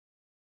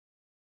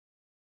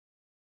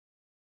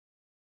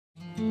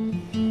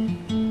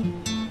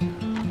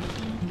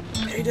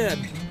Hey, Dad.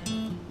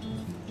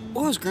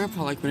 What was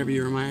Grandpa like whenever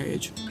you were my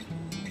age?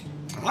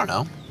 I don't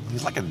know.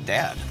 He's like a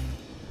dad.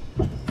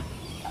 Did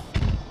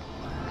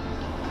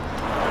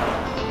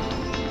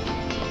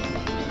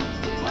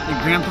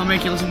Grandpa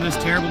make you listen to this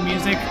terrible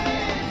music?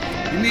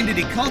 You mean, did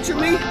he culture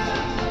me?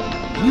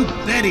 You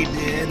bet he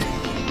did.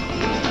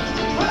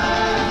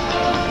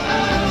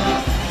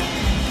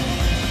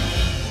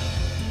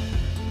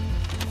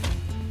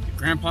 Did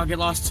Grandpa get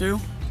lost too?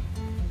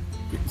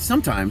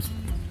 Sometimes.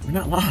 We're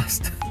not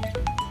lost.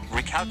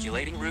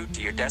 Recalculating route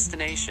to your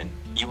destination.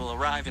 You will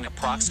arrive in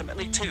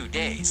approximately 2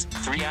 days,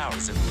 3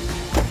 hours.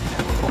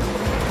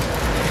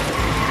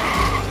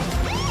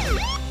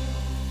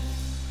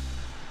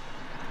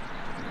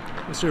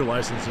 What's your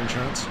license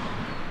insurance?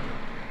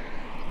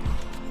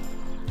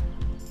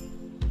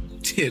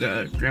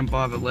 Did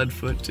Grandpa have a lead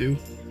foot too?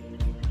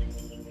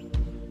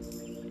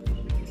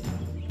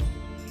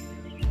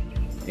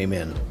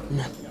 Amen.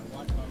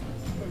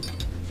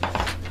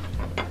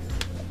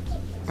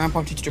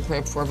 Grandpa teach you to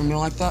pray before every meal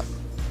like that?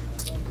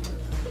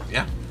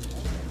 Yeah.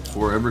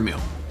 For every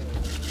meal.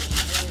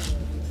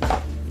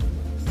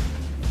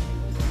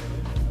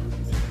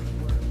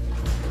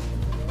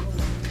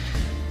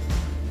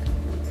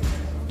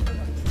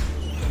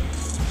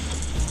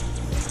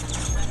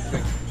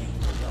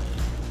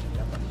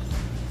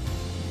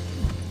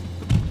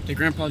 Did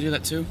Grandpa do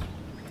that too?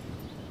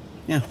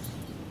 Yeah.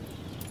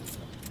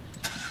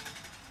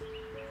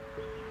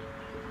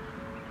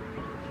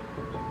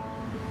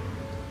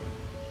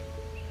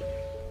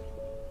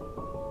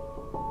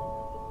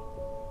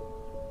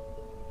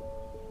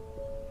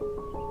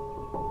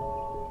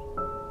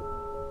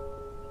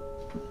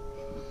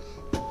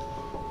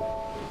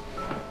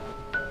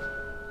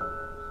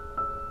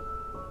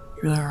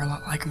 You really are a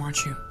lot like him,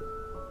 aren't you?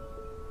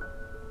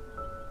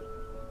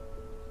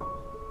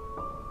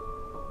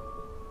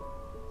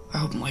 I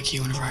hope I'm like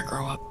you whenever I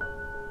grow up.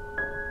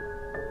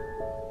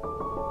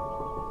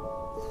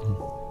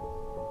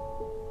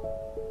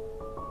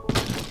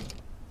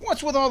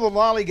 What's with all the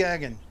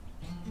lollygagging?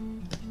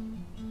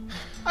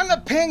 I'm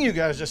not paying you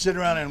guys to sit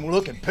around and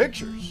look at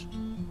pictures.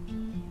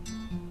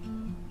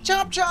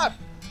 Chop chop!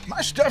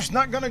 My stuff's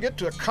not gonna get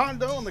to a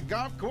condo on the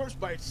golf course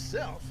by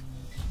itself.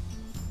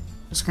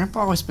 Has Grandpa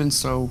always been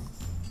so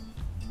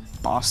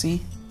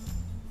bossy?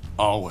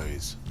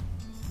 Always.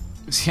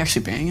 Is he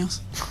actually banging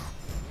us?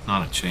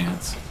 Not a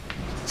chance.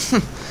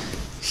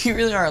 You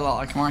really are a lot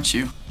like him, aren't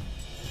you?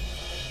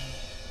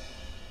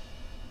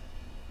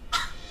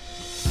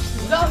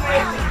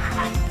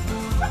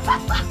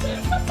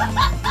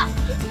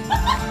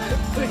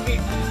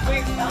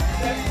 Please stop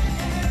this.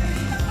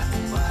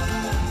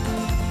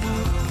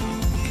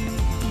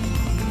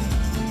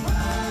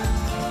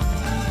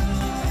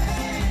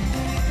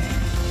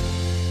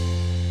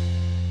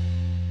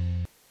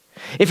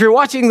 If you're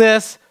watching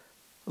this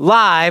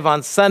live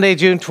on Sunday,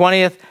 June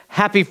 20th,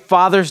 happy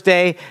Father's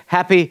Day,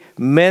 happy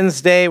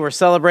Men's Day. We're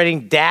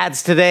celebrating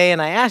dads today.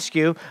 And I ask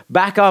you,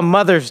 back on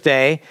Mother's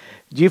Day,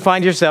 do you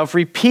find yourself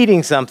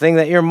repeating something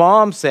that your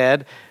mom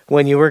said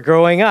when you were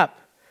growing up?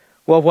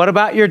 Well, what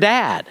about your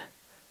dad?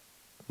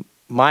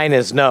 Mine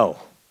is no.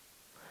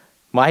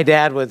 My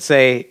dad would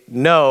say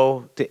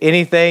no to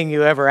anything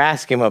you ever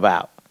ask him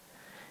about.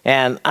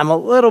 And I'm a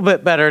little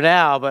bit better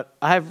now, but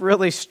I've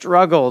really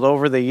struggled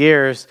over the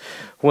years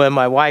when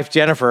my wife,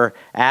 Jennifer,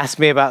 asked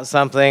me about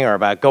something or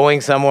about going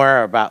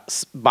somewhere or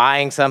about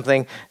buying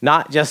something,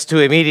 not just to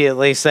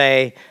immediately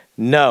say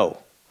no.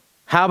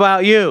 How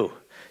about you?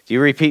 Do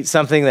you repeat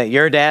something that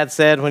your dad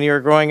said when you were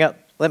growing up?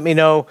 Let me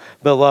know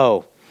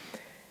below.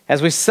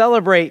 As we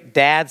celebrate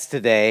dads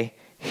today,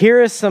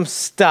 here is some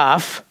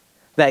stuff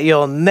that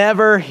you'll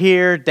never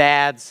hear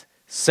dads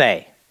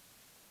say.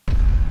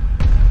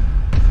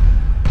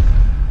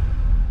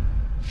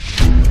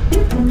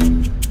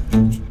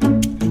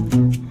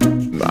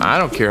 I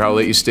don't care how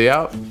late you stay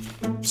out.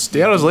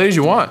 Stay out as late as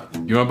you want.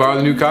 You want to borrow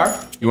the new car?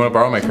 You want to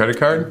borrow my credit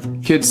card?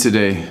 Kids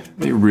today,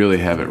 they really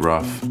have it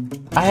rough.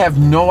 I have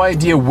no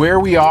idea where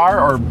we are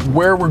or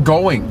where we're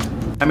going.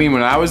 I mean,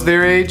 when I was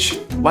their age,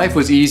 life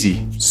was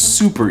easy,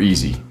 super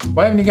easy.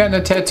 Why haven't you gotten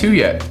a tattoo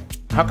yet?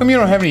 How come you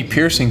don't have any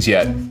piercings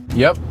yet?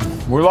 Yep,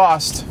 we're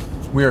lost.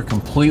 We are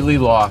completely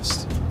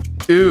lost.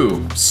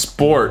 Ooh,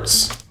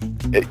 sports.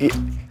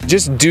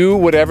 Just do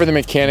whatever the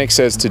mechanic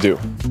says to do.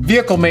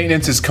 Vehicle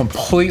maintenance is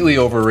completely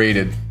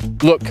overrated.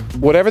 Look,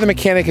 whatever the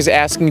mechanic is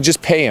asking,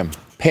 just pay him.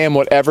 Pay him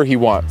whatever he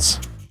wants.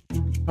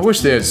 I wish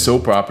they had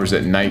soap operas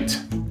at night.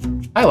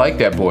 I like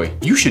that boy.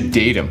 You should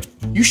date him.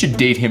 You should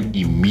date him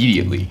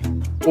immediately.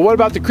 Well, what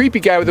about the creepy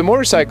guy with the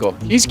motorcycle?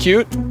 He's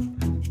cute.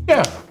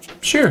 Yeah,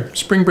 sure.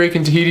 Spring break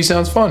in Tahiti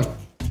sounds fun.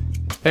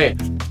 Hey,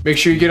 make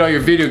sure you get all your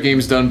video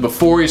games done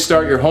before you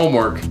start your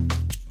homework.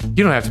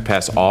 You don't have to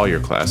pass all your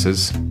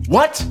classes.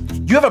 What?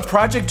 You have a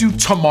project due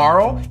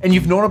tomorrow and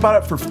you've known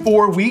about it for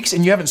 4 weeks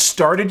and you haven't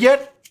started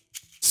yet?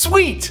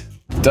 Sweet!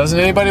 Doesn't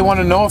anybody want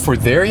to know if we're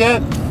there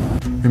yet?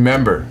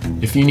 Remember,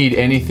 if you need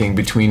anything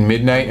between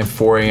midnight and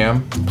 4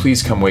 a.m.,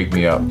 please come wake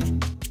me up.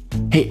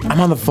 Hey,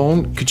 I'm on the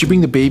phone. Could you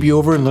bring the baby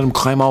over and let him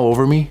climb all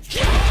over me?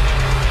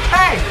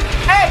 Hey!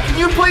 Hey! can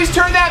you please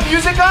turn that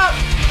music up?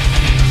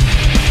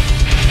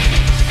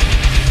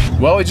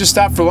 Well, we just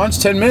stopped for lunch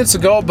 10 minutes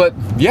ago, but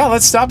yeah,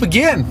 let's stop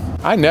again.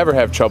 I never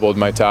have trouble with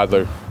my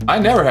toddler. I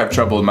never have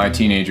trouble with my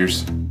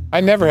teenagers. I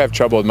never have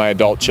trouble with my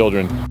adult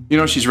children. You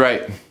know, she's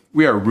right.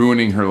 We are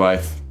ruining her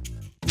life.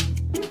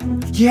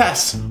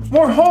 Yes,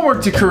 more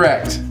homework to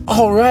correct.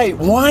 All right,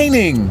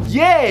 whining.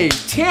 Yay,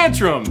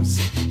 tantrums.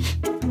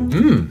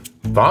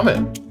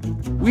 Vomit.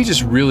 We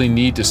just really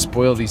need to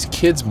spoil these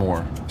kids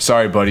more.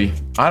 Sorry, buddy.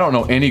 I don't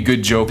know any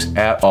good jokes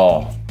at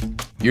all.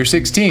 You're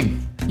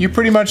 16. You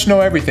pretty much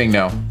know everything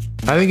now.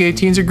 I think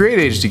 18's a great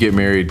age to get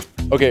married.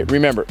 Okay,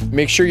 remember,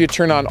 make sure you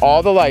turn on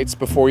all the lights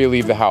before you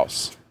leave the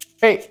house.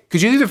 Hey,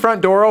 could you leave the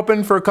front door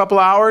open for a couple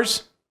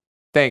hours?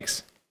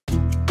 Thanks.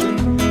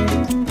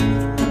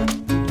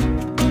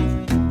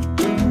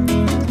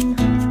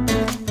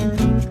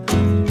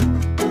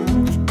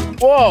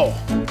 Whoa!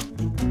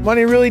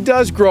 Money really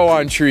does grow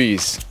on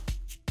trees.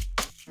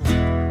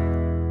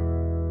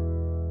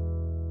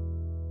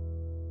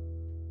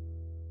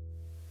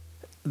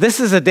 This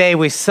is a day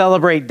we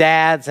celebrate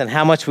dads and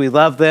how much we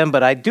love them,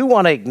 but I do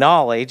want to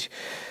acknowledge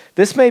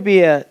this may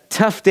be a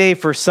tough day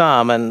for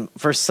some, and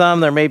for some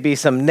there may be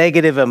some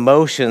negative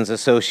emotions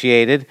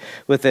associated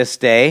with this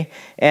day.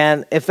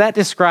 And if that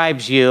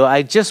describes you,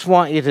 I just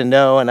want you to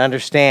know and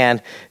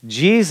understand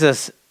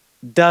Jesus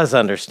does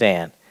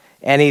understand.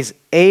 And he's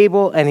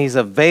able and he's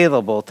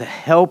available to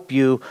help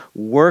you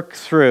work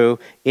through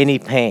any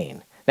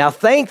pain. Now,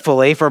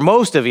 thankfully, for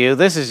most of you,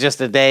 this is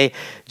just a day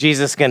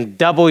Jesus can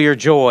double your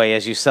joy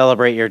as you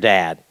celebrate your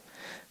dad.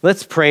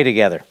 Let's pray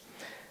together.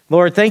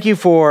 Lord, thank you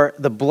for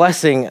the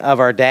blessing of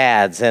our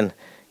dads. And,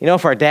 you know,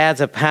 if our dads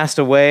have passed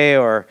away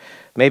or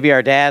maybe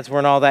our dads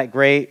weren't all that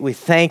great, we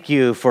thank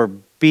you for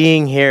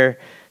being here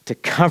to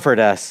comfort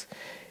us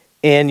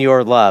in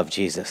your love,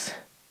 Jesus.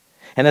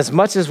 And as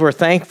much as we're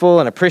thankful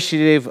and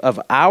appreciative of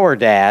our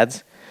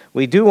dads,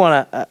 we do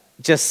want to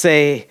just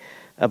say,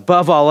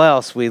 above all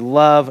else, we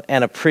love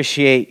and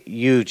appreciate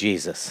you,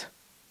 Jesus.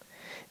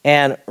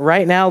 And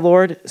right now,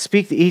 Lord,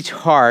 speak to each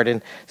heart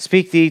and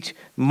speak to each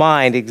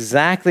mind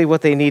exactly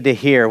what they need to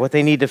hear, what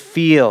they need to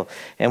feel,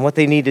 and what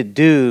they need to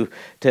do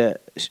to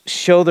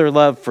show their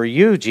love for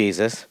you,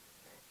 Jesus,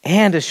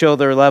 and to show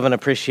their love and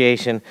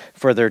appreciation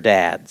for their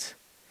dads.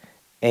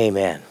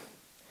 Amen.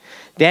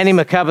 Danny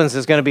McCubbins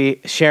is going to be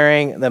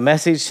sharing the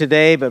message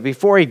today, but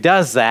before he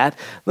does that,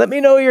 let me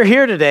know you're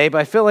here today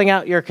by filling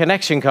out your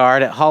connection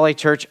card at Holley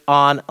Church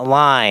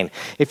Online.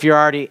 If you're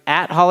already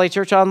at Holley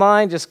Church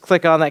Online, just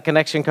click on that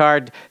connection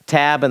card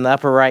tab in the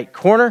upper right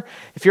corner.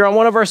 If you're on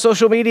one of our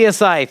social media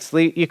sites,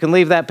 you can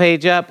leave that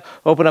page up,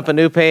 open up a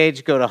new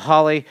page, go to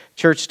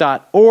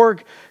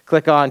holleychurch.org,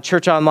 click on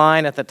Church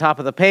Online at the top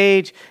of the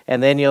page,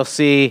 and then you'll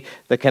see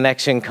the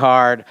connection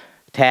card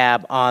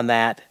tab on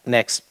that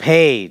next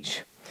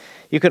page.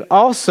 You could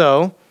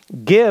also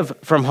give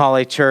from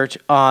Holley Church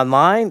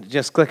Online.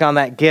 Just click on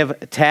that Give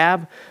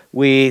tab.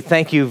 We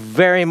thank you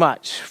very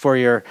much for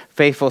your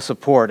faithful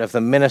support of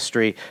the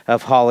ministry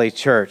of Holley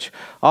Church.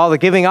 All the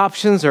giving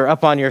options are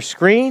up on your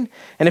screen.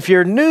 And if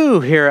you're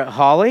new here at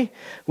Holley,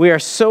 we are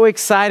so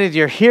excited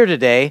you're here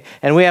today,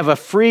 and we have a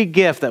free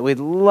gift that we'd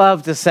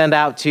love to send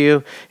out to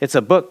you. It's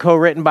a book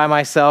co-written by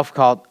myself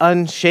called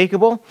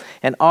Unshakable,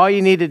 and all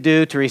you need to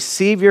do to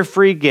receive your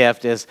free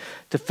gift is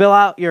to fill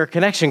out your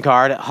connection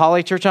card at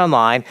Holley Church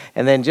Online,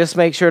 and then just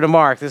make sure to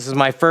mark, this is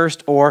my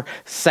first or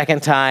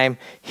second time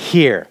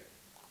here.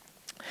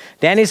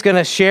 Danny's going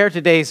to share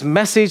today's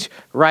message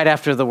right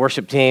after the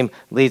worship team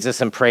leads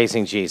us in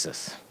praising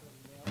Jesus.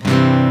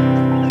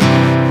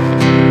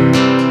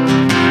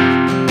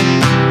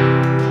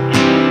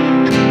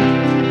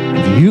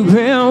 You've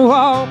been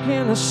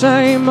walking the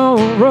same old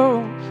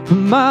road for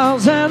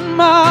miles and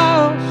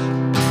miles.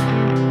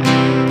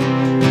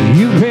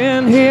 You've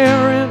been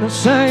hearing the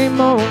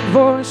same old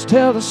voice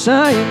tell the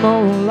same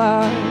old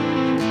lie.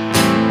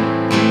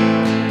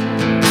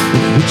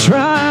 You're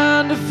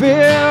trying to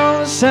fill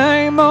the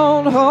same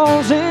old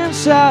holes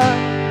inside.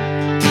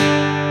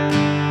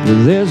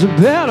 But there's a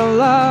better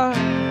life.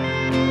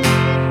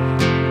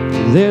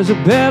 There's a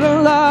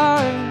better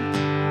life.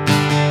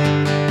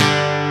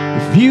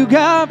 If you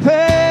got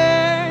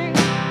pain,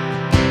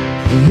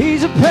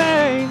 he's a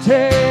pain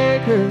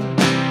taker.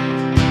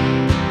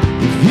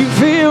 If you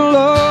feel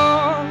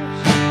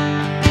lost,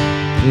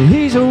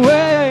 he's a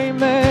way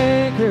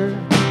maker.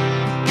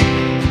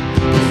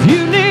 If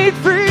you need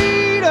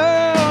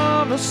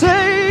freedom to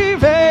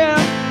save him,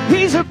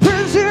 he's a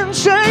prison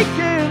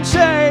shaking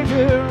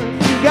savior.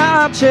 If you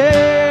got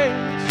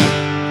chains,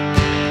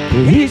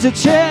 he's a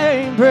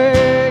chain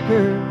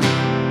breaker.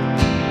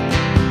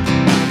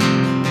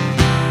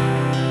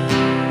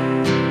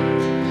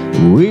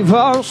 We've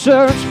all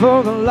searched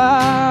for the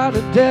light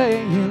of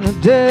day in the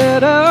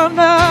dead of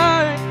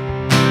night.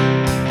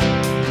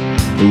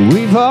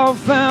 We've all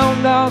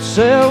found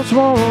ourselves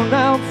worn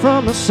out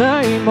from the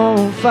same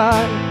old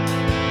fight.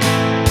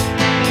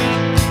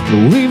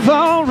 We've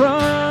all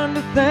run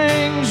to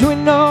things we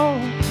know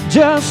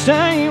just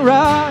ain't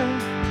right.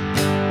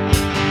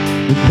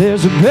 But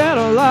there's a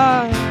better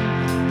life.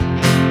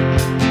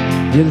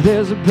 Yeah,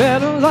 there's a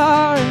better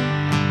life.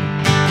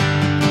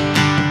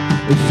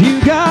 If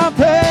you got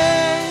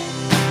pain,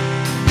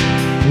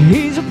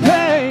 he's a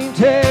pain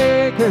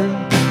taker.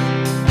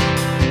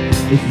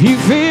 If you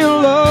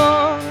feel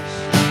lost,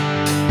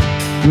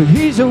 well,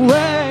 he's a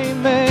way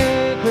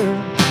maker.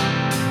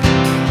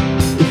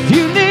 If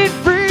you need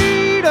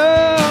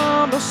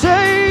freedom or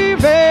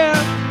saving,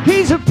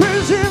 he's a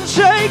prison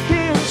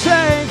shaking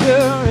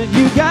savior. And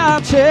you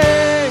got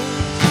chains,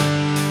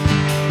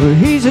 well,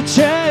 he's a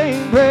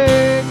chain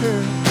breaker.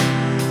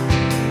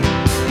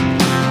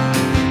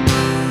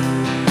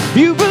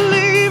 You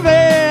believe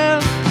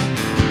it,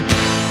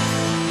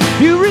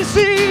 you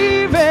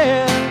receive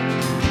it,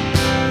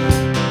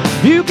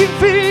 you can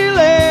feel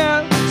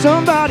it.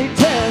 Somebody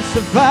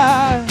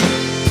testify.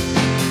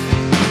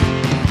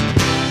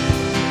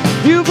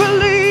 You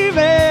believe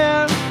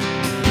it,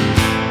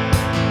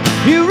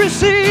 you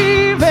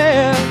receive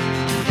it,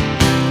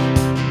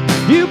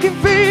 you can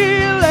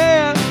feel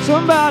it.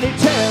 Somebody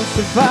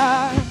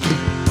testify.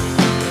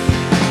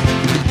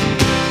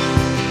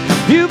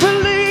 You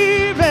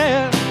believe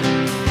it,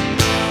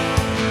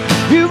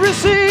 you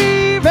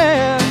receive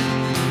it,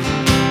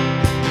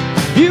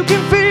 you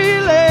can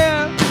feel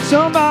it.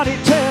 Somebody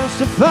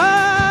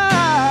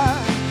testify.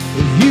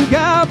 If you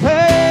got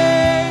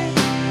pain,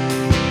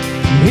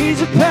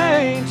 he's a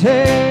pain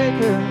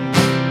taker.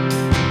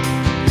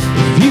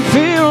 If you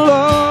feel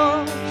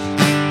lost,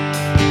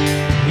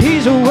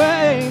 he's a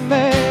way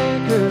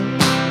maker.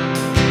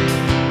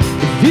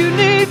 If you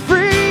need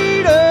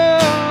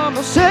freedom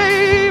or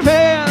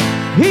saving,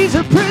 he's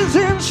a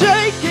prison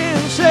shaking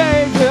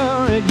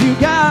savior. And you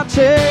got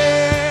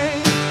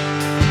chains,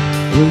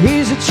 well,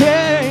 he's a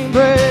chain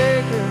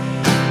breaker.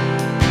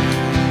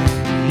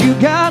 You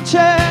got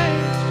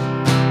chains,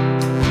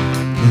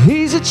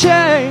 he's a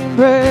chain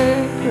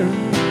breaker.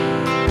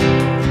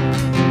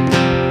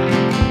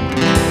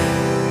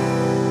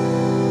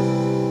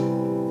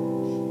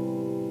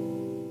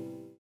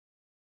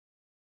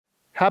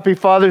 Happy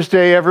Father's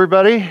Day,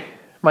 everybody.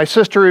 My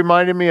sister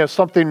reminded me of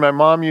something my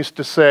mom used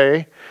to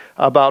say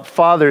about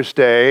Father's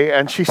Day,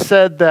 and she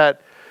said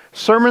that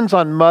sermons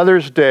on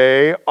Mother's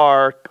Day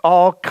are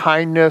all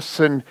kindness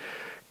and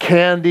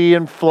candy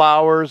and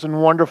flowers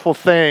and wonderful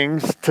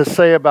things to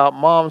say about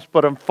moms,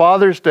 but on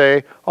Father's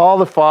Day, all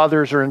the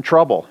fathers are in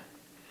trouble.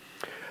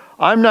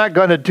 I'm not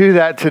going to do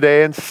that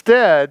today.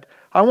 Instead,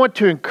 I want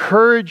to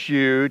encourage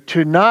you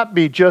to not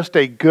be just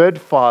a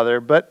good father,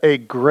 but a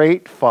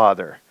great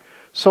father.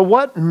 So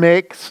what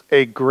makes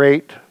a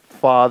great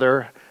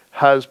father,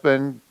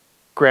 husband,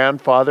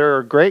 grandfather,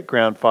 or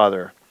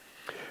great-grandfather?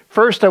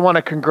 First, I want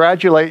to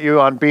congratulate you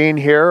on being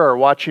here or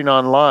watching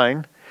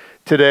online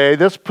today.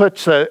 This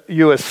puts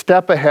you a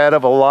step ahead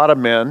of a lot of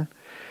men,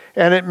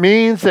 and it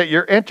means that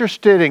you're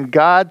interested in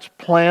God's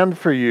plan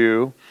for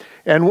you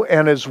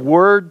and His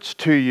words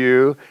to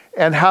you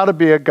and how to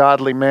be a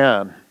godly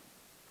man.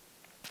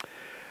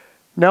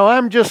 Now,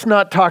 I'm just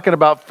not talking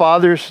about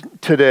fathers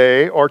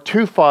today or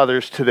two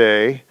fathers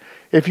today.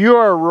 If you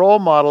are a role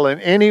model in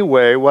any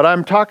way, what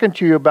I'm talking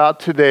to you about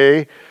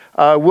today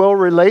will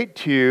relate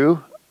to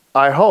you,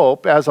 I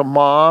hope, as a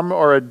mom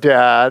or a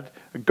dad,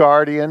 a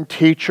guardian,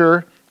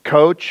 teacher,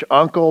 coach,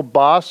 uncle,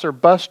 boss, or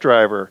bus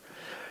driver.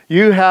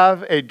 You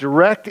have a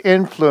direct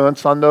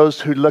influence on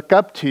those who look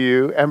up to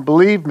you, and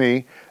believe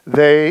me,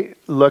 they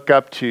look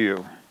up to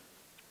you.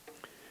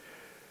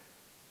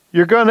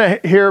 You're going to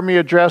hear me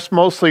address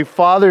mostly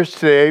fathers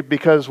today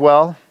because,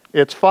 well,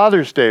 it's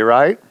Father's Day,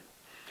 right?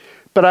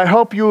 But I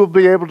hope you will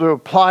be able to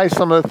apply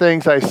some of the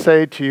things I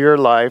say to your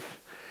life,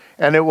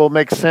 and it will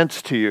make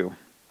sense to you.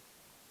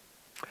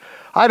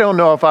 I don't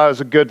know if I was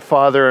a good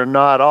father or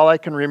not. All I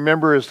can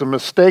remember is the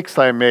mistakes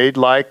I made,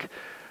 like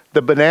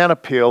the banana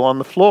peel on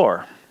the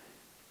floor.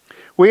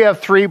 We have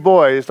 3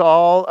 boys,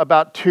 all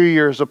about 2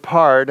 years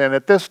apart, and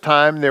at this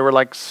time they were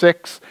like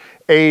 6,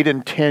 8,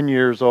 and 10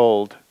 years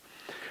old.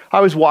 I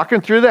was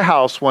walking through the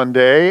house one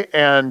day,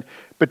 and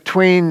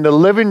between the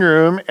living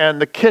room and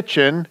the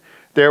kitchen,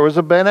 there was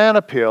a banana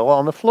peel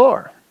on the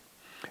floor.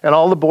 And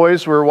all the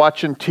boys were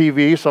watching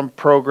TV, some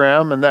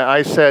program, and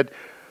I said,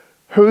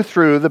 "Who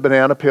threw the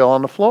banana peel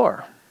on the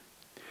floor?"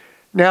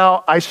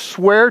 Now, I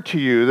swear to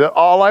you that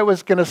all I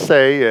was going to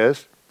say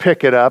is,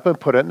 pick it up and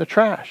put it in the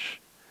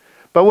trash.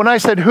 But when I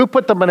said, "Who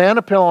put the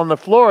banana peel on the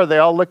floor?" they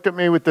all looked at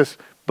me with this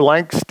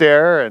blank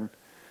stare and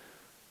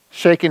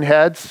shaking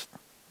heads.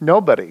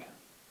 Nobody.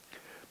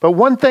 But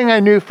one thing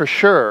I knew for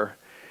sure,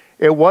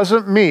 it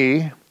wasn't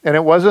me and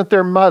it wasn't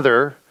their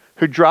mother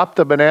who dropped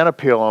the banana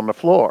peel on the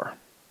floor.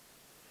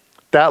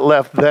 That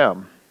left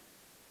them.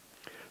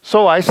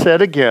 So I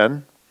said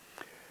again,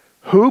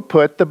 "Who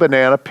put the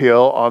banana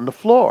peel on the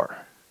floor?"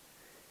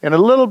 in a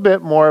little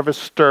bit more of a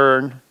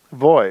stern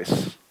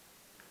voice.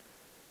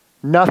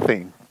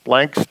 Nothing.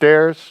 Blank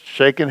stares,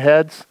 shaking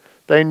heads.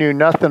 They knew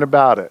nothing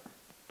about it.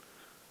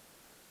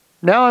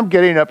 Now I'm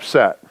getting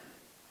upset.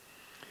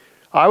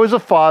 I was a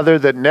father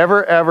that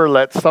never ever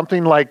let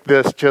something like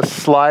this just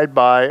slide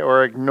by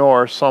or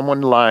ignore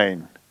someone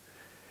lying.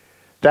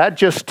 That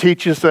just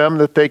teaches them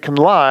that they can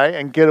lie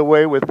and get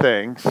away with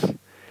things.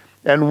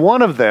 and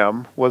one of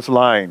them was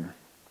lying.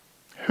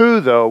 Who,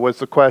 though, was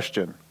the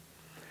question.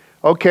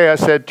 Okay, I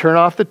said, turn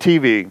off the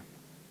TV.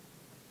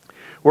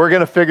 We're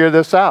going to figure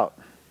this out.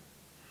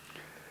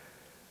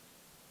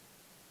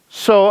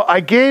 So I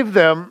gave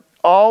them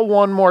all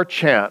one more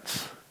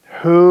chance.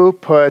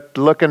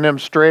 Looking them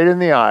straight in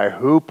the eye,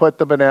 who put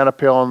the banana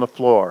peel on the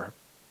floor?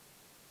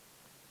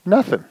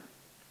 Nothing.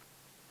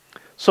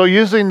 So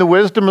using the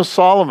wisdom of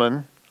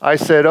Solomon, I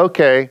said,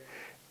 okay,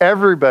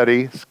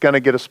 everybody's going to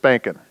get a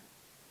spanking.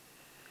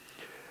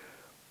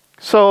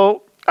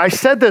 So I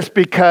said this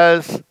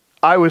because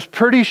I was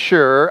pretty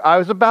sure, I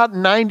was about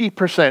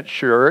 90%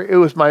 sure, it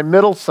was my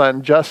middle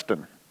son,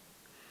 Justin.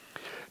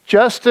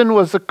 Justin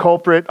was the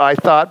culprit, I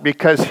thought,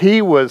 because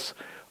he was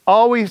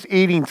always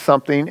eating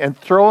something and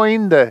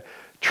throwing the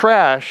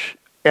trash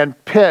and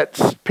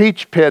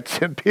peach pits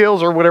and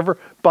peels or whatever,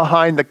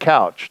 behind the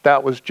couch.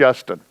 That was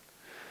Justin.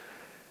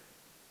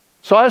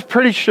 So I was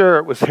pretty sure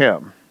it was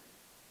him.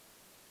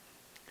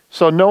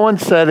 So no one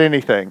said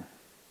anything.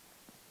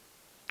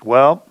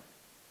 Well,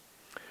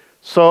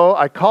 so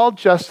I called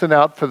Justin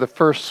out for the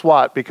first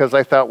SWAT because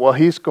I thought, well,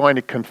 he's going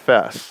to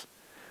confess.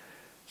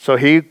 So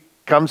he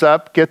comes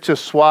up, gets his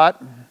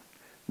SWAT,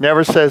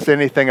 never says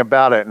anything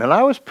about it. And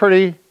I was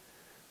pretty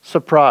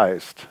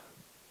surprised.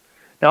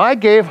 Now, I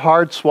gave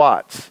hard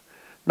swats,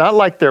 not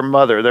like their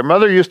mother. Their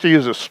mother used to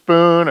use a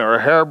spoon or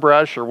a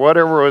hairbrush or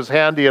whatever was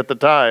handy at the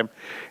time,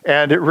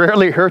 and it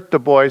rarely hurt the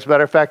boys.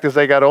 Matter of fact, as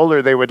they got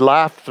older, they would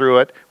laugh through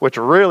it, which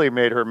really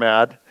made her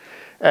mad.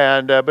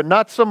 But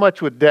not so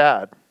much with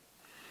Dad.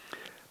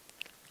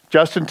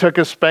 Justin took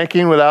his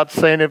spanking without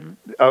saying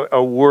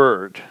a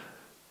word.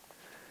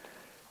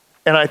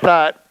 And I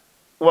thought,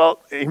 well,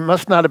 he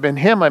must not have been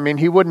him. I mean,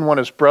 he wouldn't want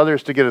his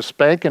brothers to get a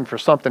spanking for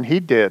something he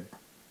did,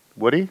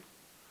 would he?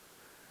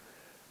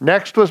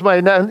 Next was my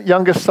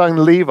youngest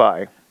son,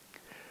 Levi.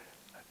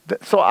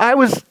 So I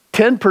was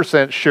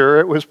 10% sure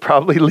it was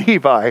probably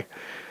Levi.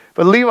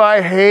 But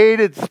Levi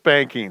hated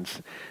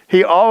spankings.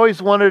 He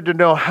always wanted to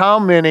know how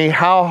many,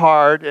 how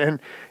hard, and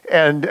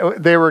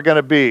they were going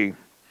to be.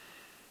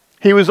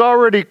 He was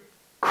already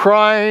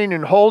crying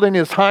and holding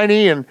his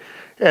hiney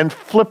and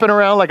flipping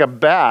around like a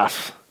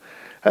bass.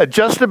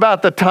 Just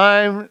about the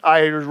time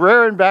I was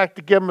rearing back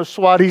to give him a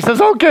swat, he says,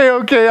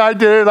 okay, I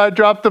did it. I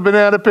dropped the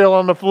banana peel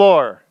on the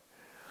floor.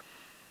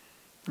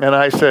 And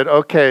I said,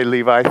 okay,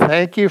 Levi,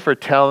 thank you for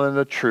telling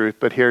the truth,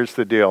 but here's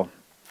the deal.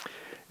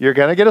 You're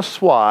going to get a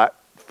swat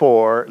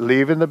for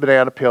leaving the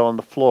banana peel on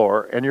the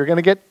floor, and you're going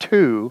to get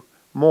 2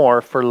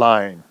 more for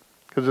lying,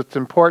 because it's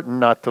important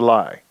not to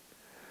lie.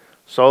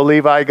 So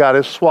Levi got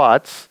his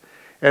swats,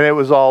 and it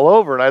was all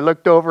over. And I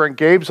looked over, and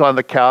Gabe's on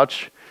the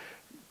couch,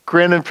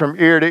 grinning from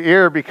ear to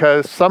ear,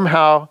 because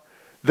somehow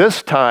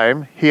this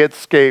time he had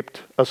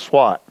escaped a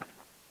swat.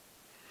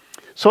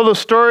 So the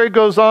story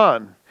goes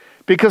on,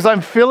 because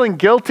I'm feeling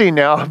guilty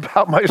now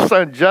about my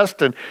son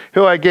Justin,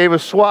 who I gave a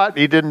swat, and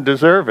he didn't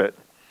deserve it.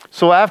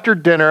 So after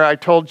dinner, I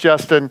told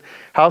Justin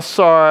how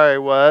sorry I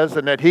was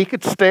and that he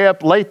could stay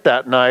up late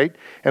that night,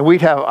 and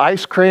we'd have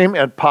ice cream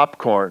and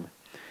popcorn.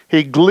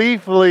 He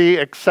gleefully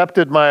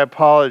accepted my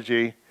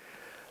apology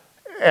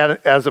and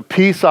as a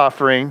peace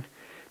offering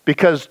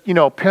because,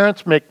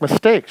 parents make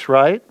mistakes,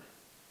 right?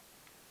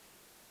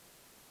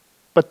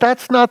 But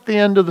that's not the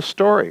end of the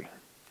story.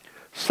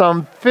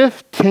 Some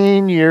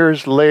 15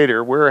 years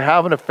later, we were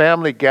having a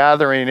family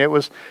gathering. It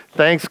was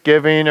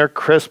Thanksgiving or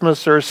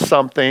Christmas or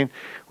something.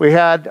 We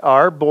had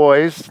our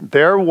boys,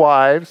 their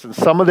wives, and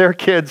some of their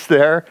kids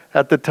there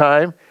at the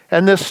time.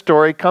 And this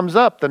story comes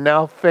up, the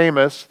now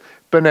famous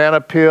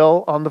banana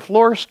peel on the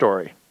floor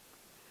story.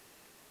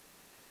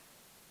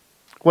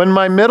 When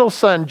my middle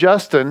son,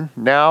 Justin,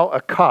 now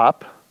a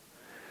cop,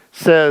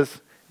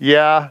 says,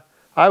 yeah,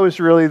 I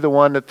was really the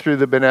one that threw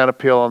the banana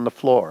peel on the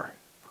floor.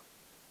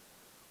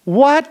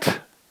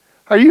 What?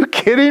 Are you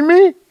kidding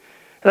me?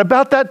 And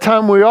about that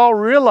time, we all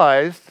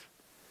realized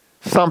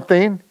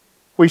something.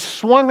 We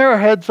swung our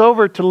heads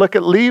over to look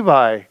at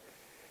Levi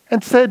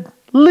and said,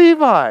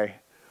 Levi,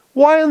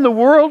 why in the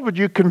world would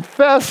you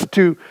confess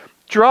to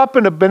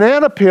dropping a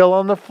banana peel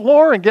on the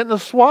floor and getting a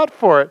swat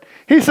for it?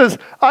 He says,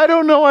 I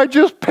don't know, I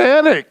just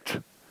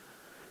panicked.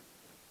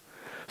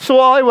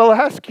 So I will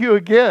ask you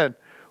again,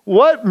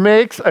 what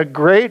makes a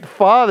great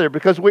father?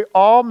 Because we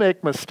all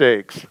make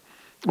mistakes.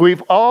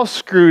 We've all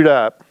screwed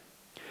up.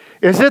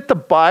 Is it the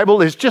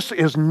Bible?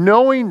 Is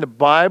knowing the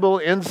Bible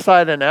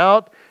inside and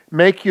out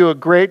make you a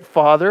great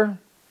father?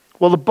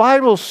 Well, the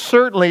Bible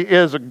certainly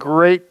is a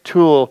great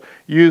tool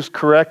used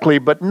correctly,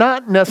 but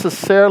not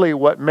necessarily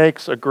what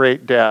makes a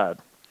great dad.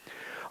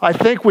 I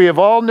think we have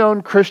all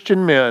known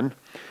Christian men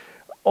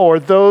or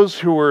those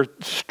who were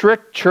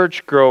strict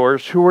church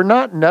goers who were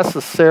not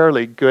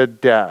necessarily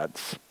good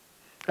dads.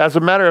 As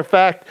a matter of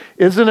fact,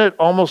 isn't it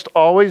almost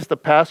always the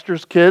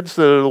pastor's kids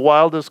that are the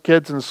wildest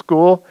kids in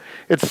school?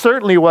 It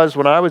certainly was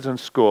when I was in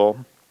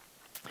school.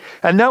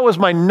 And that was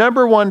my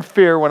number one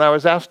fear when I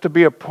was asked to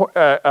be a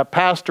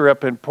pastor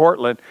up in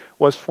Portland,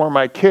 was for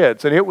my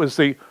kids. And it was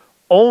the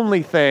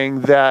only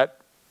thing that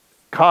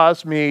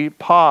caused me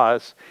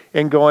pause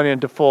in going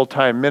into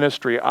full-time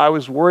ministry. I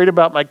was worried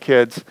about my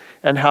kids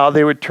and how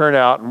they would turn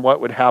out and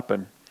what would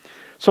happen.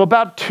 So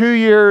about 2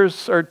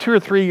 years or 2 or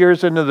 3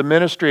 years into the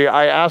ministry,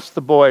 I asked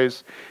the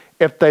boys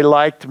if they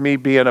liked me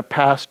being a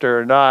pastor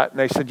or not. And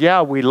they said,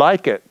 yeah, we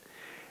like it.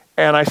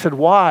 And I said,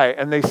 why?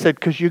 And they said,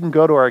 because you can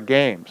go to our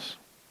games.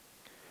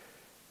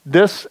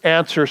 This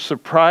answer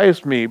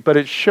surprised me, but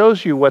it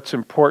shows you what's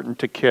important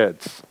to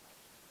kids.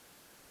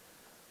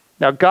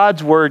 Now,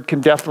 God's word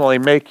can definitely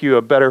make you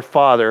a better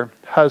father,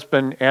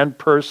 husband, and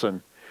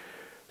person.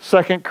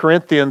 2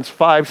 Corinthians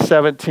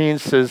 5:17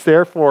 says,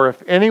 therefore,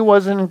 if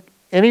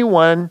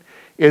anyone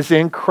is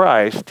in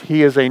Christ,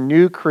 he is a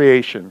new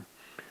creation.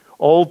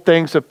 Old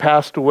things have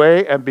passed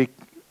away, and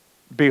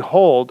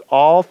behold,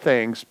 all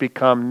things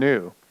become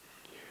new.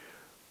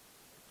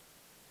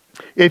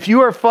 If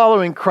you are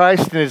following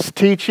Christ in his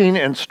teaching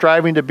and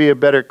striving to be a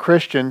better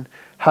Christian,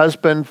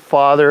 husband,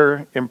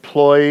 father,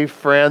 employee,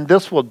 friend,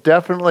 this will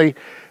definitely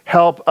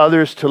help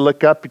others to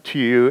look up to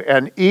you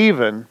and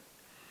even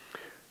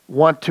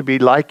want to be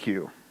like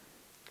you,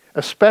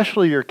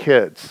 especially your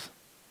kids.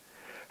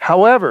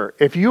 However,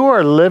 if you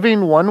are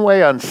living one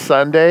way on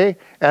Sunday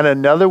and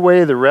another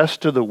way the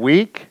rest of the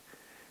week,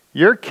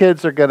 your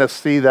kids are going to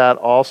see that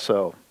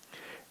also.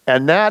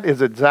 And that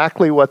is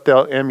exactly what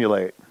they'll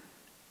emulate.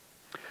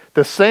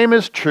 The same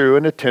is true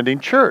in attending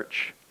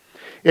church.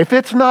 If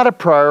it's not a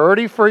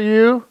priority for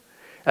you,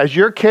 as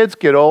your kids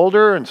get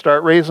older and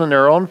start raising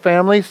their own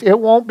families, it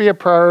won't be a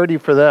priority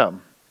for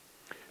them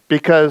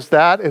because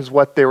that is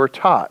what they were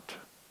taught.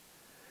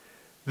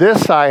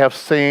 This I have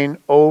seen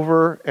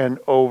over and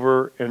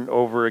over and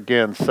over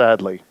again,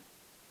 sadly.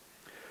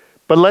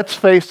 But let's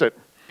face it,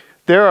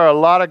 there are a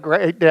lot of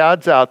great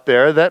dads out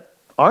there that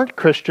aren't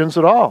Christians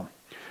at all.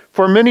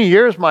 For many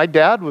years, my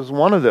dad was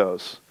one of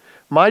those.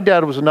 My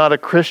dad was not a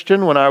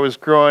Christian when I was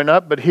growing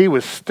up, but he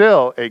was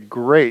still a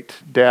great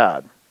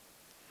dad.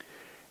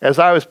 As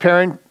I was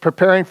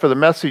preparing for the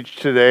message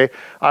today,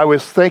 I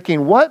was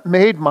thinking, what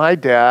made my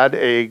dad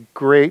a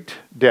great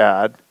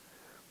dad?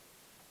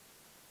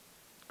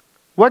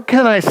 What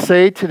can I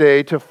say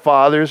today to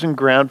fathers and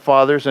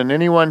grandfathers and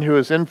anyone who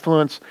has an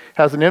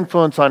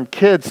influence on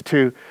kids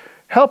to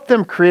help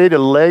them create a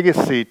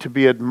legacy to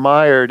be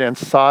admired and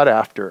sought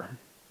after?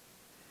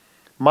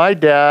 My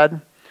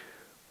dad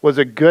was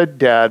a good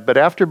dad, but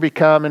after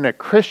becoming a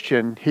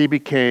Christian, he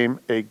became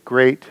a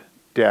great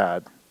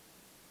dad.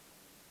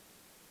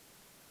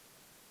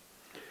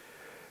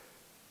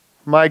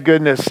 My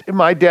goodness,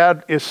 my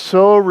dad is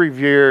so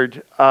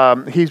revered.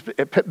 He's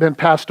been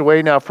passed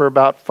away now for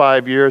about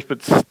 5 years,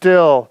 but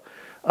still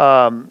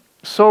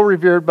so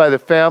revered by the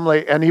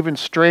family, and even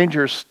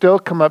strangers still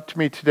come up to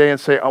me today and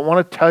say, I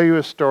want to tell you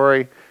a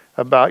story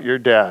about your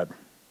dad.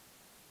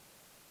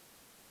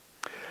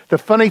 The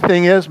funny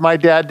thing is, my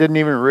dad didn't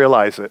even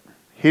realize it.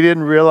 He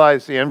didn't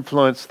realize the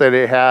influence that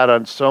he had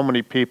on so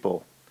many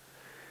people.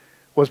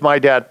 Was my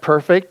dad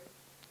perfect?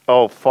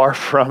 Oh, far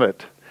from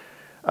it.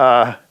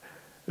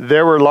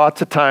 There were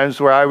lots of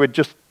times where I would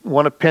just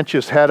want to pinch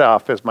his head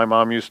off, as my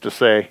mom used to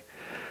say.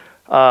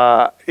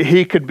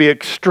 He could be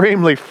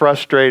extremely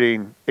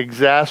frustrating,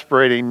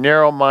 exasperating,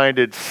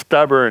 narrow-minded,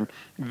 stubborn,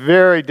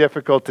 very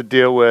difficult to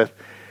deal with.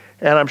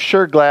 And I'm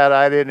sure glad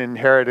I didn't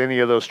inherit any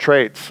of those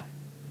traits.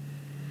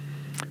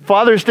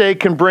 Father's Day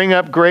can bring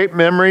up great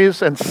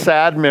memories and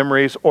sad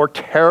memories or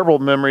terrible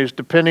memories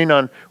depending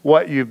on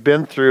what you've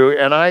been through.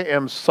 And I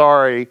am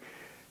sorry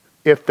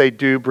if they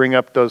do bring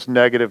up those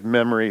negative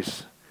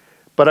memories.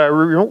 But I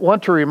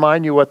want to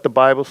remind you what the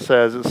Bible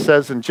says. It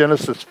says in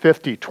Genesis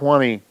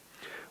 50:20,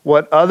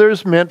 what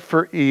others meant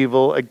for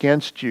evil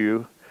against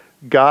you,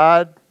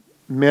 God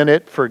meant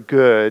it for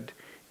good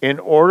in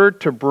order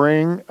to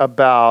bring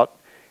about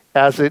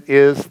as it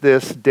is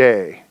this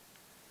day.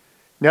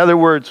 In other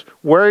words,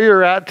 where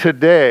you're at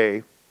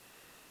today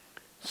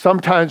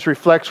sometimes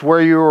reflects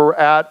where you were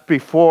at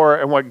before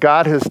and what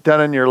God has done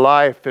in your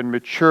life and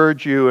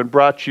matured you and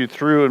brought you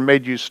through and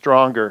made you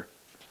stronger.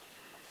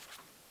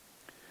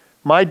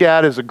 My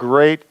dad is a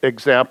great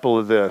example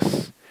of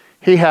this.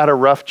 He had a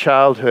rough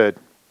childhood,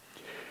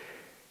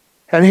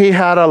 and he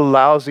had a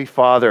lousy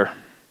father.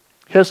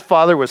 His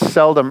father was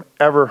seldom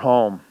ever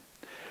home.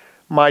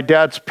 My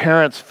dad's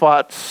parents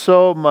fought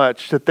so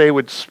much that they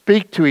would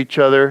speak to each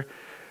other.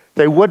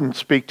 They wouldn't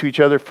speak to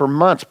each other for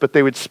months, but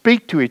they would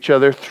speak to each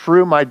other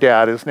through my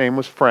dad. His name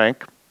was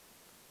Frank.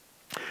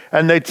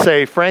 And they'd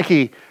say,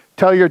 Frankie,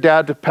 tell your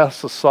dad to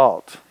pass the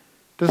salt.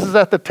 This is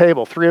at the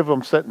table, 3 of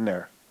them sitting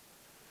there.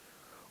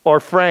 Or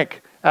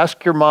Frank,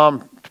 ask your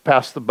mom to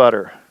pass the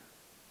butter.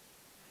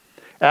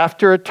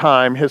 After a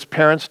time, his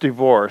parents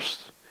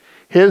divorced.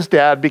 His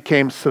dad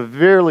became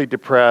severely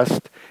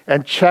depressed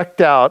and checked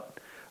out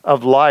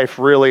of life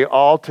really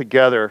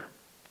altogether.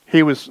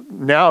 He was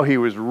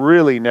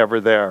really never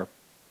there.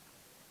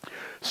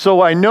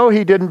 So I know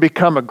he didn't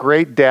become a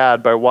great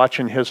dad by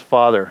watching his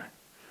father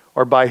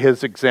or by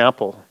his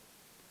example.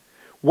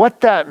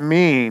 What that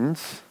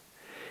means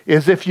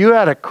is if you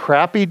had a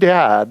crappy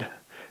dad,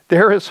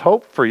 there is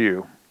hope for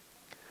you.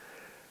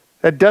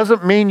 That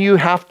doesn't mean you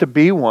have to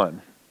be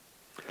one.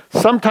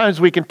 Sometimes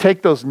we can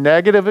take those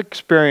negative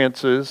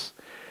experiences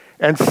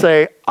and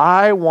say,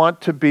 I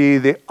want to be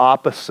the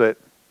opposite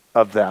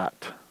of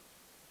that.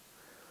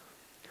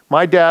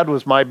 My dad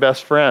was my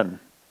best friend.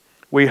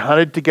 We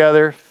hunted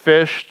together,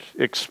 fished,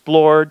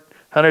 explored,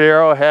 hunted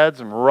arrowheads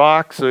and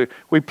rocks.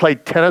 We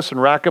played tennis and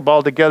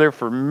racquetball together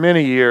for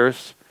many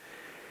years.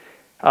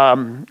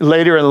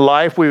 Later in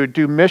life, we would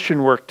do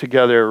mission work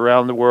together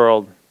around the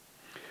world.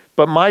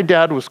 But my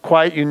dad was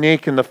quite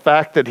unique in the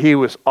fact that he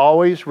was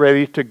always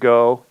ready to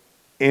go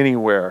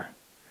anywhere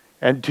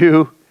and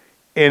do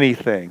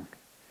anything.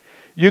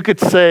 You could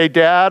say,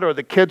 Dad, or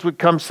the kids would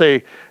come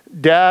say,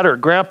 Dad or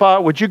Grandpa,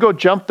 would you go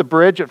jump the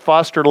bridge at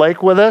Foster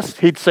Lake with us?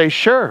 He'd say,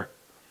 sure.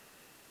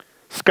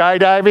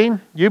 Skydiving?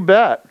 You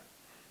bet.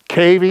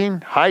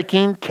 Caving,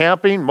 hiking,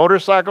 camping,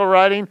 motorcycle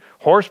riding,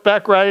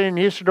 horseback riding in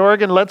Eastern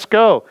Oregon, let's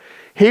go.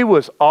 He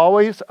was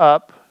always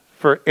up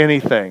for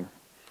anything.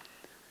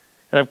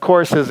 And of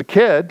course, as a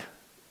kid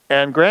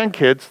and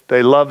grandkids,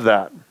 they love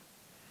that.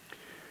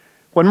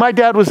 When my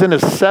dad was in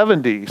his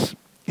 70s,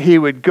 he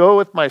would go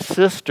with my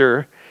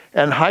sister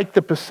and hike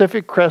the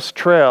Pacific Crest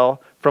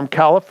Trail from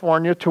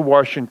California to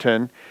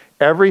Washington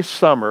every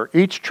summer.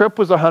 Each trip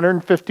was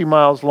 150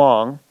 miles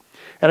long,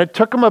 and it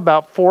took them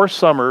about 4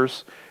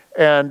 summers,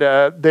 and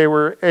they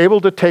were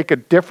able to take a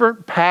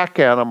different pack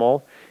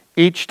animal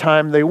each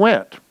time they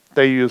went.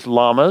 They used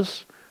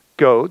llamas,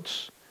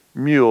 goats,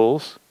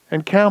 mules,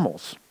 and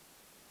camels.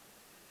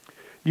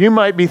 You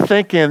might be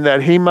thinking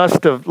that he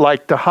must have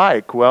liked to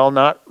hike. Well,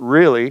 not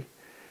really.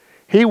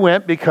 He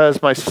went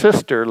because my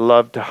sister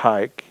loved to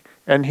hike,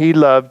 and he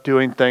loved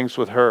doing things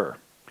with her.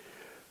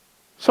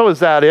 So is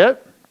that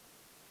it?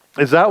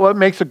 Is that what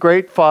makes a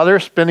great father,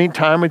 spending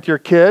time with your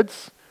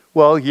kids?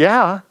 Well,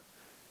 yeah,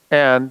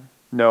 and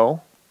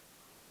no.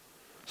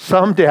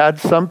 Some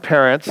dads, some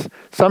parents,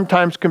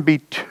 sometimes can be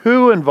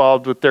too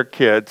involved with their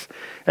kids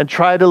and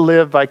try to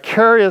live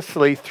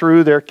vicariously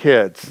through their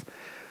kids.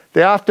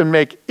 They often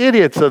make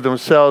idiots of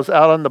themselves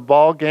out on the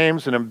ball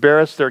games and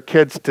embarrass their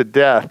kids to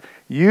death.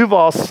 You've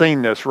all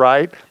seen this,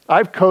 right?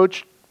 I've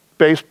coached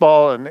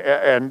baseball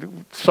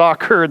and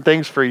soccer and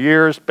things for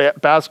years,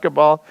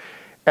 basketball,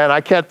 and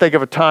I can't think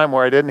of a time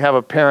where I didn't have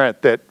a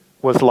parent that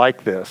was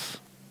like this.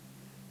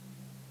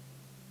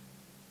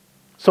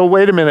 So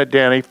wait a minute,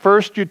 Danny.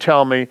 First you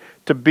tell me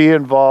to be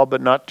involved but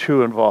not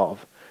too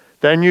involved.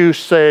 Then you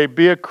say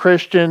be a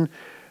Christian,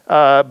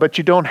 but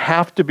you don't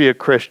have to be a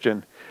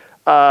Christian.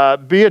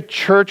 Be a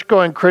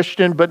church-going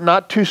Christian, but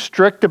not too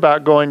strict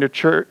about going to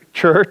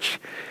church.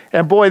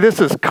 And boy, this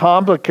is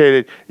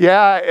complicated.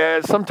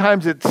 Yeah,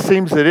 sometimes it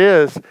seems it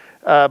is,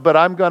 but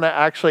I'm going to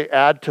actually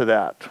add to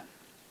that.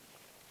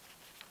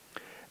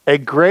 A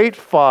great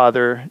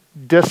father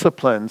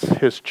disciplines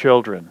his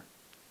children.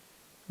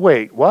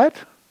 Wait, what?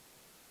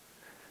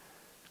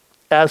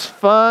 As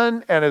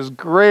fun and as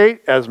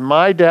great as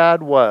my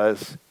dad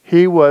was,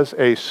 he was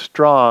a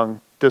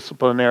strong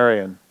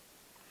disciplinarian.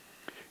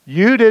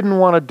 You didn't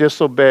want to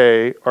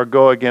disobey or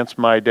go against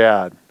my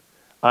dad.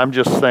 I'm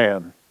just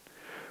saying.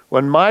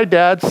 When my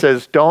dad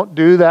says don't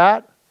do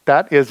that,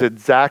 that is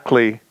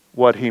exactly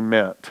what he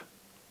meant.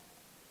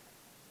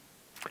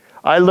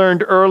 I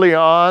learned early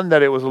on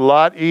that it was a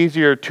lot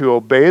easier to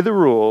obey the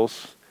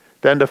rules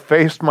than to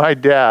face my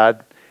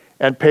dad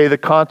and pay the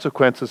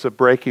consequences of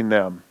breaking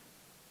them.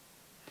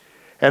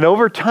 And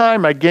over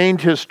time, I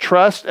gained his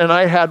trust, and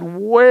I had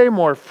way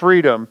more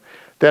freedom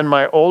than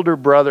my older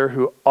brother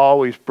who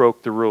always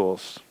broke the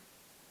rules.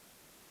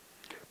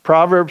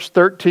 Proverbs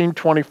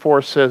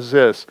 13:24 says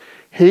this,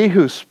 "He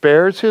who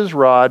spares his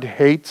rod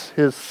hates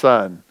his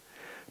son,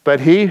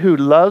 but he who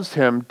loves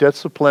him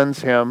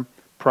disciplines him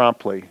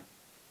promptly."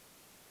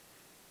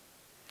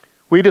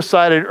 We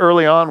decided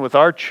early on with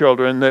our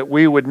children that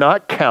we would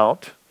not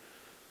count.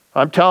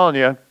 I'm telling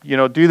you,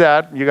 do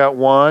that. You got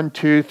 1,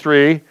 2,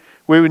 3.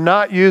 We would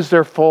not use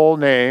their full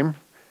name,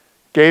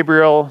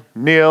 Gabriel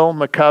Neil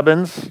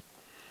McCubbins.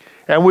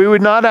 And we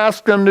would not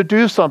ask them to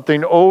do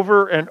something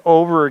over and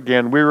over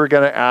again. We were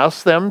going to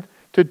ask them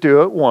to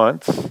do it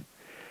once,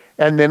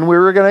 and then we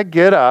were going to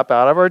get up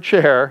out of our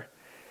chair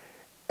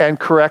and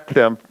correct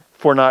them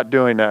for not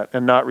doing that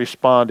and not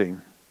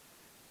responding.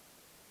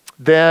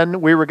 Then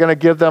we were going to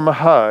give them a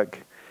hug,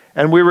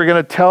 and we were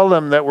going to tell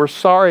them that we're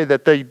sorry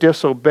that they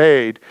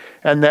disobeyed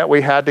and that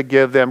we had to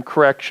give them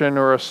correction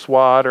or a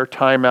swat or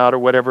timeout or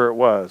whatever it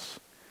was.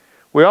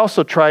 We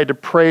also tried to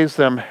praise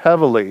them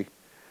heavily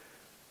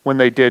when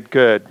they did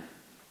good.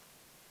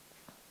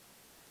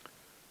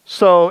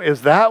 So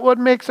is that what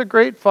makes a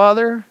great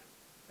father?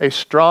 A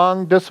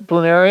strong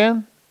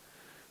disciplinarian?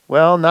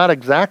 Well, not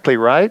exactly,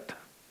 right?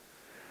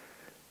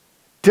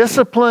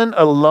 Discipline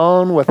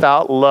alone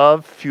without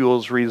love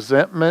fuels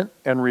resentment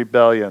and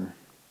rebellion.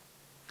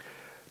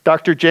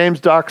 Dr.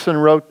 James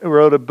Doxson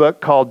wrote a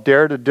book called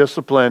Dare to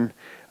Discipline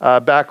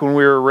back when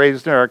we were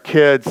raising our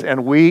kids,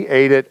 and we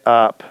ate it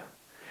up.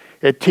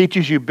 It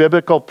teaches you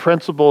biblical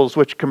principles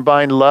which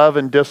combine love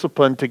and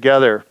discipline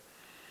together.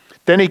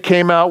 Then he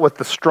came out with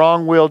the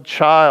strong-willed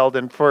child,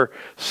 and for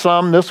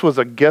some, this was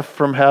a gift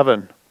from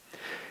heaven.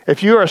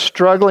 If you are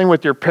struggling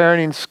with your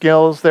parenting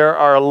skills, there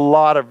are a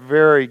lot of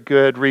very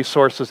good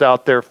resources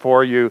out there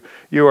for you.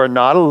 You are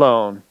not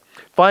alone.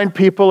 Find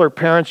people or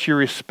parents you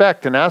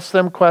respect and ask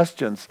them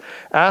questions.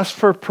 Ask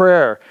for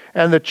prayer.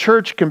 And the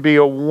church can be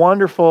a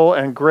wonderful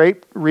and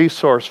great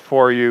resource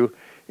for you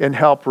in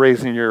help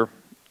raising your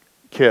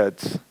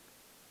kids.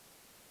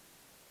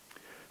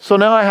 So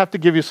now I have to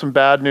give you some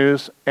bad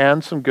news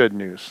and some good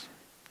news.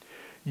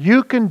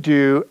 You can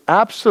do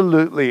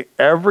absolutely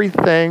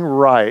everything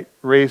right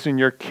raising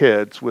your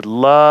kids with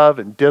love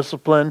and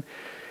discipline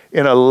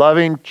in a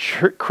loving,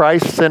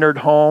 Christ-centered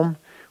home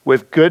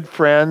with good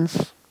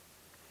friends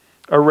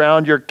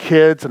around your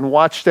kids, and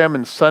watch them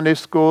in Sunday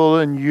school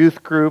and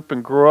youth group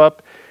and grow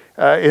up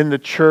in the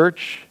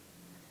church.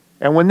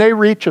 And when they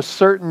reach a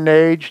certain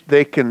age,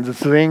 they can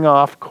zing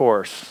off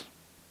course.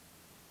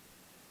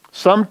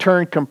 Some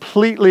turn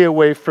completely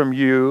away from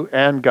you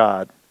and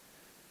God.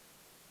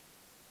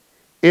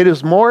 It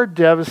is more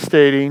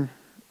devastating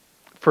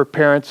for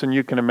parents than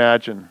you can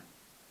imagine.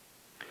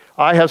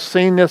 I have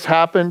seen this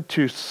happen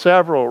to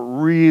several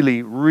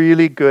really,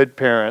 really good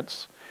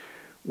parents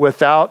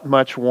without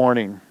much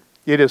warning.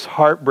 It is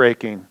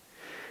heartbreaking.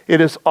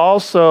 It is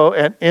also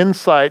an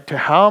insight to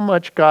how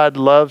much God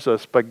loves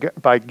us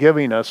by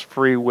giving us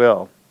free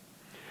will,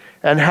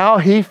 and how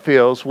He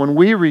feels when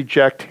we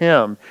reject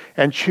Him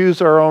and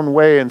choose our own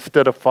way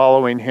instead of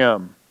following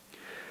Him.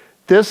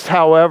 This,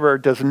 however,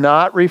 does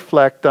not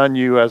reflect on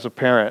you as a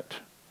parent.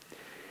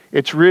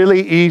 It's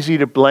really easy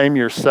to blame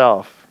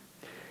yourself,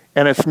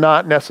 and it's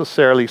not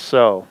necessarily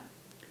so.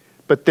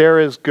 But there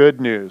is good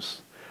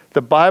news.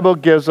 The Bible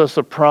gives us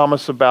a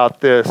promise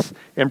about this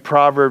in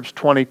Proverbs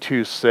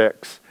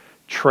 22:6.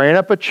 Train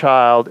up a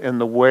child in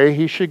the way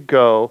he should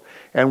go,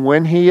 and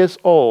when he is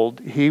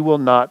old, he will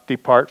not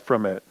depart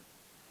from it.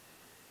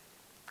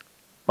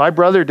 My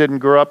brother didn't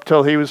grow up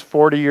till he was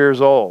 40 years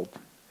old.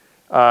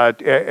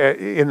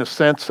 In the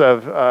sense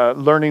of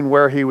learning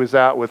where he was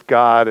at with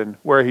God and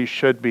where he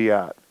should be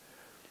at.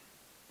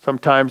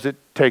 Sometimes it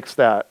takes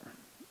that.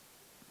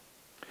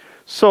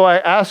 So I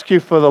ask you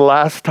for the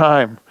last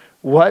time,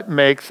 what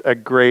makes a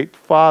great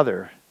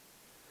father?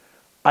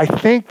 I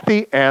think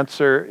the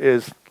answer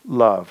is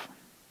love.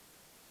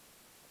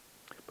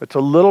 But it's a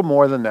little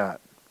more than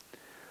that.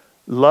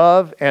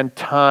 Love and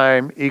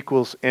time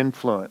equals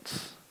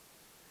influence.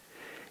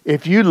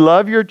 If you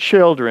love your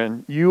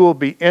children, you will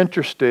be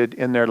interested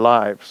in their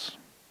lives.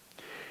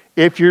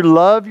 If you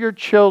love your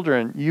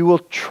children, you will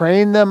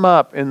train them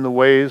up in the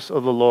ways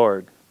of the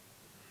Lord.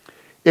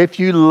 If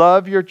you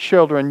love your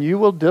children, you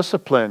will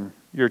discipline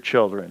your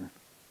children.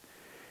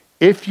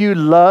 If you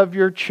love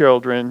your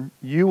children,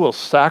 you will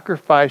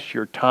sacrifice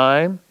your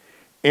time,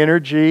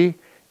 energy,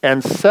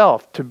 and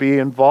self to be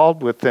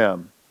involved with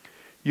them.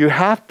 You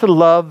have to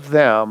love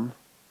them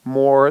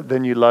more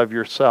than you love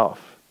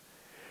yourself.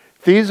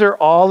 These are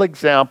all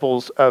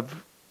examples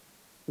of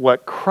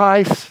what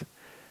Christ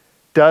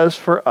does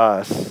for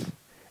us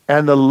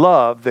and the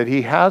love that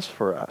He has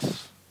for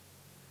us.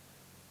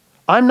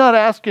 I'm not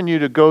asking you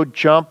to go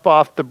jump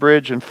off the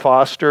bridge in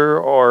Foster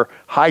or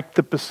hike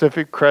the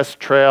Pacific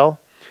Crest Trail.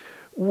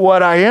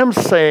 What I am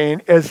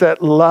saying is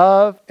that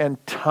love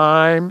and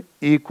time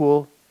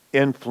equal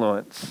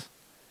influence.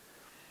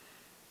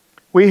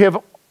 We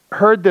have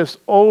heard this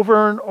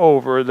over and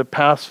over the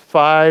past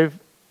 5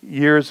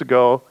 years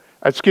ago.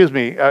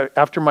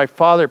 After my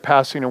father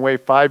passing away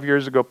 5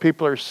 years ago,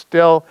 people are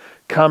still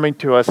coming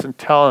to us and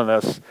telling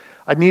us,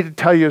 I need to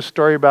tell you a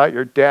story about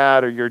your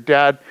dad, or your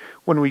dad,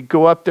 when we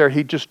go up there,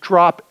 he'd just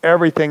drop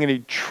everything and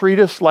he'd treat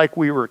us like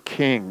we were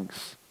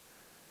kings.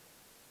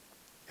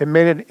 It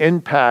made an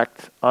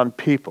impact on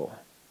people.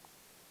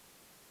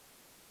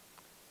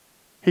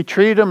 He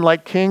treated them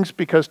like kings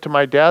because to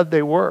my dad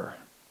they were.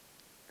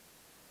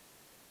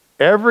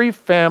 Every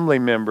family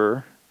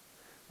member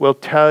will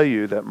tell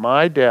you that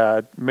my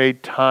dad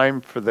made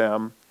time for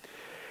them,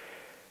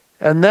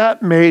 and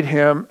that made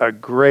him a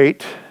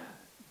great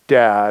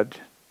dad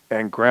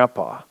and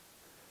grandpa.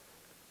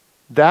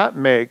 That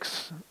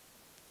makes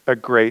a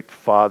great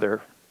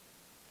father,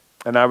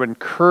 and I would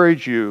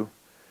encourage you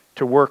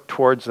to work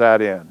towards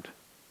that end.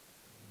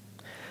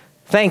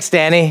 Thanks,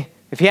 Danny.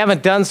 If you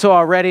haven't done so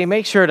already,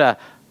 make sure to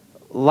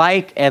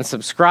like and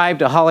subscribe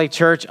to Holley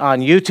Church on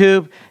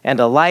YouTube, and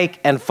to like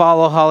and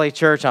follow Holley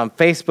Church on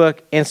Facebook,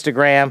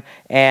 Instagram,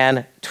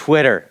 and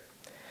Twitter.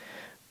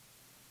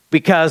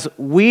 Because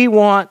we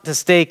want to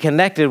stay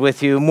connected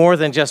with you more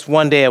than just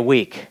one day a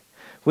week.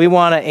 We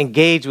want to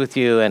engage with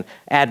you and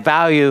add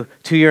value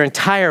to your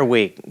entire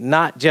week,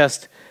 not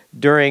just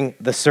during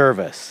the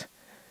service.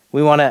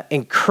 We want to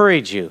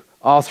encourage you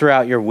all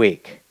throughout your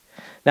week.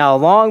 Now,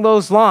 along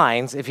those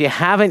lines, if you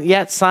haven't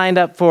yet signed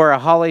up for a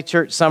Holley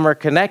Church Summer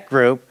Connect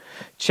group,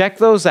 check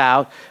those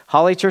out.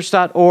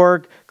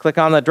 holleychurch.org, click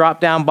on the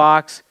drop-down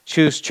box,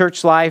 choose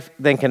Church Life,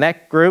 then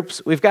Connect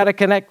Groups. We've got a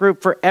Connect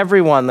group for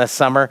everyone this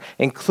summer,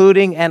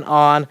 including an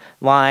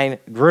online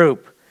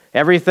group.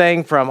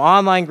 Everything from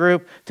online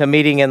group to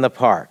meeting in the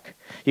park.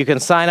 You can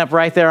sign up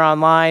right there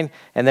online,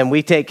 and then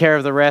we take care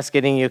of the rest,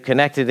 getting you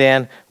connected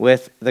in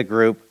with the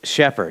group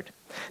shepherd.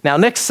 Now,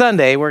 next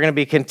Sunday, we're going to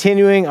be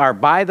continuing our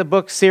By the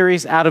Book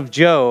series out of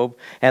Job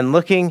and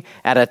looking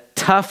at a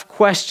tough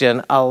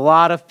question a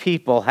lot of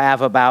people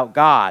have about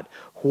God.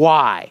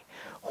 Why?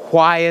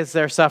 Why is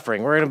there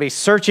suffering? We're going to be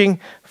searching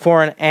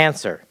for an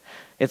answer.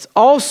 It's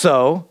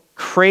also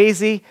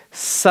Crazy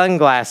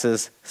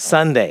Sunglasses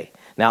Sunday.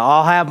 Now,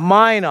 I'll have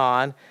mine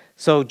on,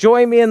 so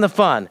join me in the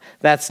fun.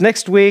 That's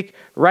next week.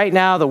 Right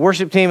now, the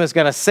worship team is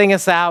going to sing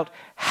us out.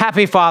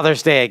 Happy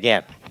Father's Day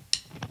again.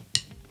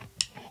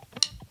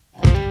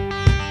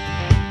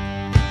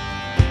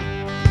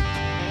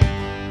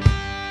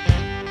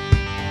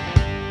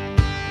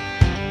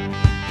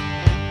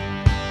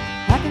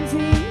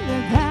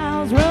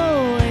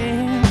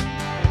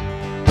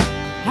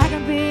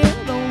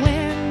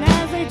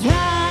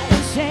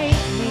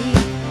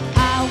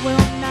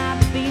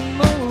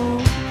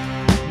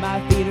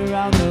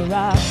 On the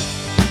rock,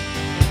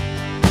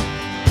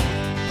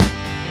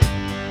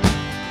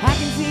 I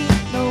can see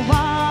the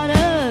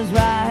waters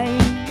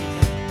rise.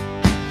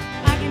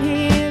 I can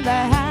hear the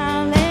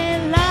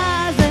howling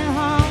lies that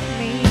haunt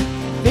me.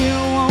 Fear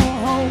won't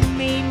hold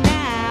me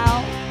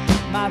now.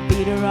 My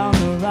feet are on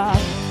the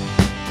rock.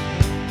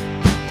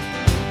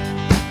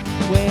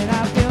 When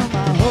I feel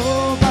my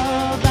hope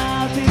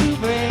about to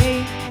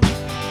break,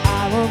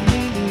 I will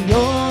cling to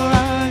your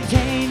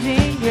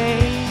unchanging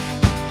grace.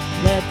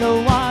 Let the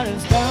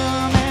waters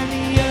come and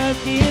the earth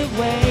give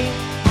way.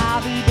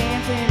 I'll be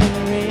dancing in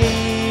the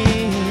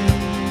rain.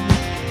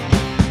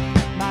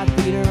 My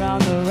feet are on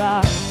the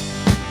rock.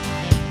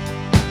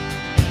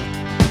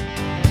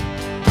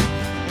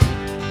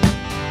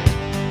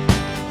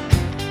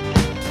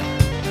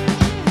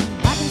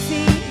 I can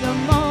see the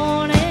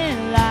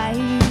morning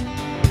light.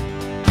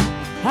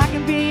 I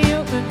can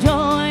feel the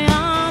joy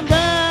on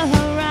the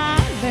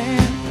horizon.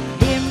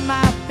 In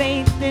my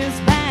faith is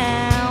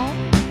bound.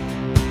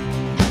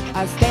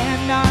 I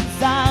stand on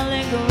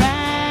solid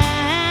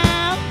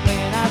ground.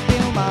 When I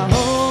feel my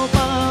hope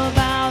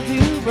about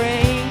to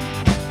break,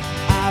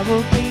 I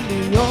will cling to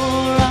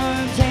your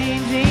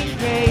unchanging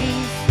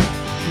grace.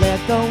 Let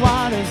the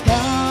waters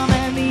come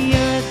and the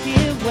earth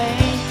give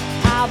way.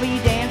 I'll be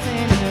dancing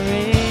in the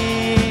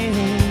rain.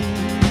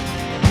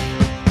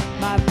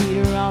 My feet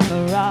are on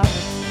the rock.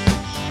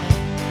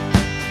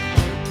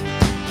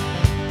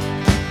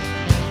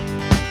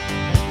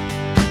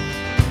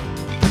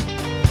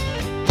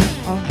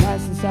 On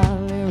Christ's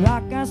solid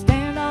rock I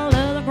stand, all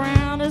of the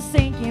ground is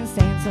sinking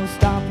sand. So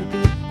stomp your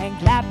feet and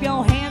clap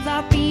your hands,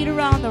 our feet are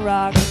on the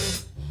rock.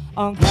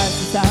 On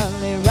Christ's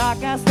solid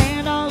rock I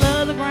stand, all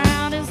of the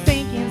ground is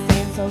sinking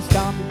sand. So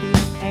stomp your feet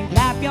and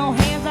clap your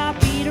hands, our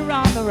feet are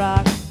on the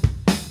rock.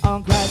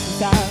 On Christ's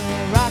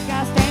solid rock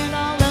I stand,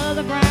 all of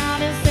the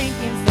ground is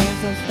sinking sand.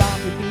 So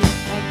stomp your feet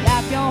and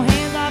clap your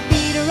hands, our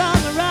feet are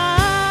on the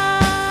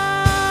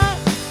rock.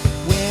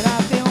 When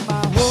I feel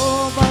my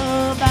hope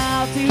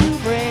about to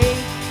break,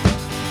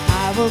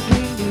 I will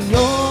cling to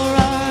your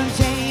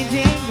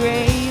unchanging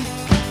grace.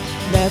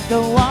 Let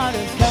the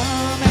waters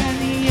come and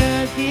the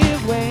earth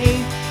give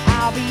way.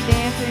 I'll be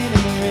dancing in the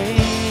rain.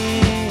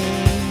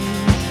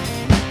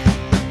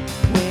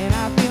 When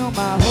I feel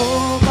my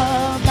hope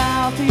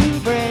about to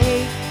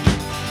break,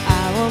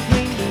 I will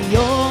cling to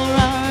your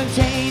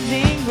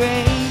unchanging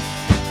grace.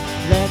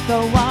 Let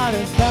the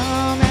waters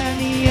come and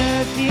the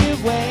earth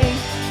give way.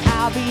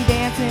 I'll be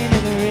dancing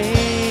in the rain.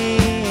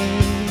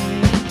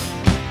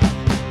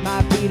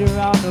 My feet are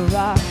on the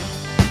rock.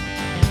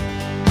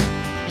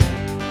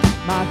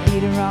 My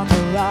feet are on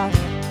the rock.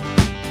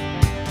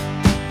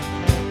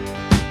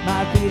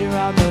 My feet are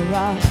on the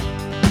rock.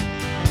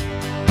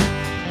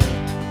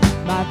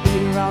 My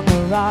feet are on the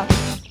rock.